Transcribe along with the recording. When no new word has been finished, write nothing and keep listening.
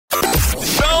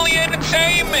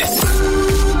entertainment.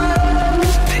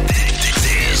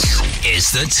 This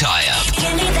is the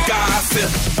tie-up.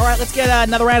 Gossip. All right, let's get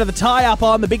another round of the tie-up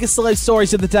on the biggest celeb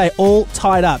stories of the day, all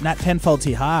tied up. Nat Penfold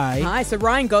here, hi. Hi, so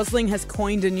Ryan Gosling has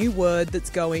coined a new word that's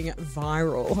going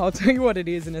viral. I'll tell you what it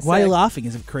is in a sec. Why are you laughing?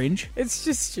 Is it cringe? It's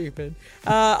just stupid.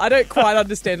 I don't quite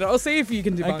understand it. I'll see if you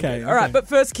can debunk it. All right, but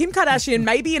first, Kim Kardashian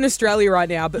may be in Australia right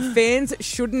now, but fans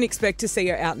shouldn't expect to see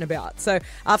her out and about. So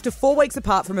after 4 weeks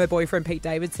apart from her boyfriend Pete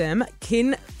Davidson,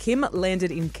 Kim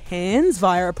landed in Cairns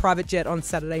via a private jet on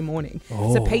Saturday morning.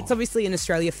 So Pete's obviously in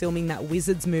Australia filming that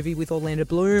Wizards movie with Orlando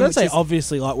Bloom. Don't say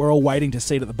obviously, like we're all waiting to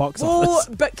see it at the box office.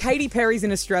 But Katy Perry's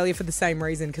in Australia for the same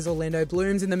reason, because Orlando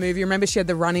Bloom's in the movie. Remember she had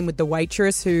the run-in with the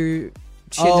waitress who...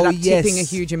 She ended up tipping a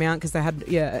huge amount because they had,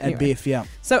 And Biff, yeah.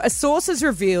 So a source has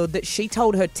revealed that she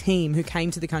told her team who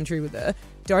came to the country with her,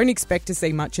 don't expect to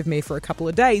see much of me for a couple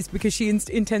of days because she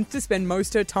intends to spend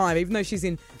most of her time, even though she's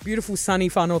in beautiful, sunny,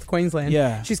 far north Queensland,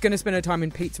 she's going to spend her time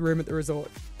in Pete's room at the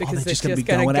resort because they're just going to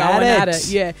go at it.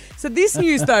 Yeah. So this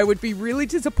news, though, would be really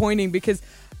disappointing because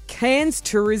Cairns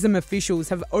tourism officials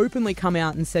have openly come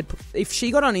out and said if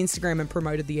she got on Instagram and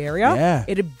promoted the area,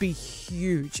 it'd be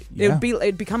huge.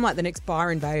 It'd become like the next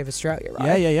Byron Bay of Australia,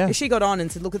 right? Yeah. If she got on and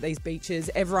said, look at these beaches,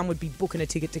 everyone would be booking a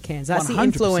ticket to Cairns. That's 100%. the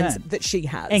influence that she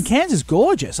has. And Cairns is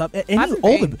gorgeous.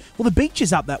 The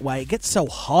beaches up that way, it gets so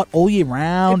hot all year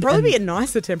round. It'd probably be a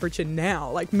nicer temperature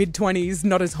now, like mid-20s,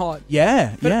 not as hot.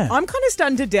 Yeah. I'm kind of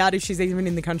starting to doubt if she's even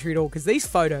in the country at all because these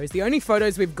photos, the only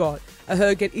photos we've got are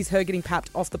her getting papped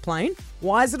off the plane.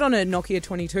 Why is it on a Nokia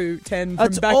 2210 from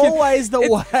It's back always the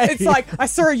way. It's like, I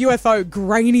saw a UFO,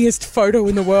 grainiest photo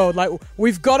in the world. Like,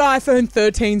 we've got iPhone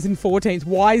 13s and 14s.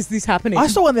 Why is this happening? I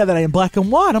saw one the other day in black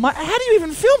and white. I'm like, how do you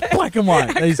even film black and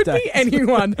white these could days? Be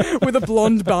anyone with a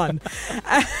blonde bun.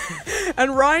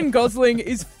 And Ryan Gosling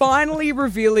is finally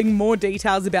revealing more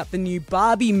details about the new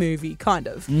Barbie movie, kind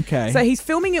of. Okay. So he's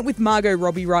filming it with Margot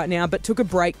Robbie right now, but took a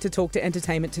break to talk to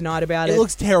Entertainment Tonight about it. It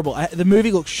looks terrible. The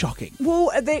movie looks shocking.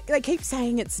 Well, they keep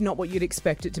saying it's not what you'd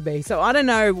expect it to be. So I don't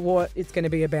know what it's going to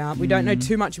be about. We don't know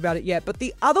too much about it yet. But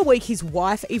the other week, his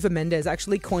wife, Eva Mendes,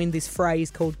 actually coined this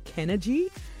phrase called Kenergy.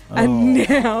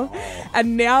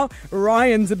 And now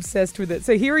Ryan's obsessed with it.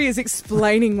 So here he is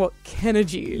explaining what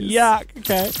Kenergy is. Yuck.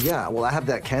 Okay. Yeah, well, I have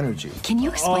that Kenergy. Can you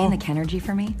explain the Kenergy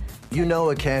for me? You know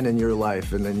a Ken in your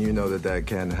life, and then you know that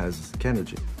Ken has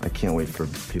Kenergy. I can't wait for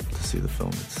people to see the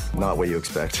film. It's not what you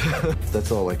expect.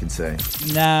 That's all I can say.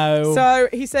 No. So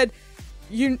he said...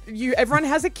 everyone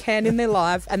has a Ken in their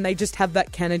life and they just have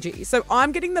that Kenergy. So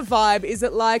I'm getting the vibe, is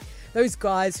it like those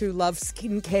guys who love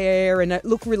skincare and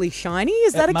look really shiny?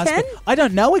 Is that a Ken? I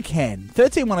don't know a Ken.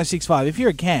 131065. If you're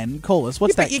a Ken, call us.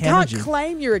 What's that But you Kenergy? can't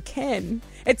claim you're a Ken.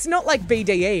 It's not like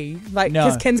BDE, like No.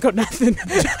 because Ken's got nothing.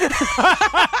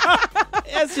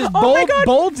 It's just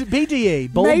bold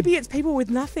BDE. Bold. Maybe it's people with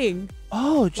nothing.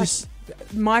 Oh, just...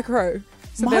 Micro.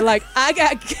 So they're like, I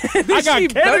got Kenergy, I got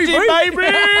Kenergy,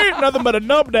 baby! Nothing but a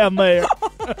knob down there.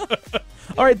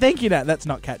 All right, thank you, Nat. That's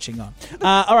not catching on.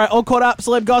 All right, all caught up.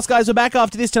 Celeb Goss guys, we're back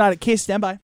after this tonight at KISS. Stand by.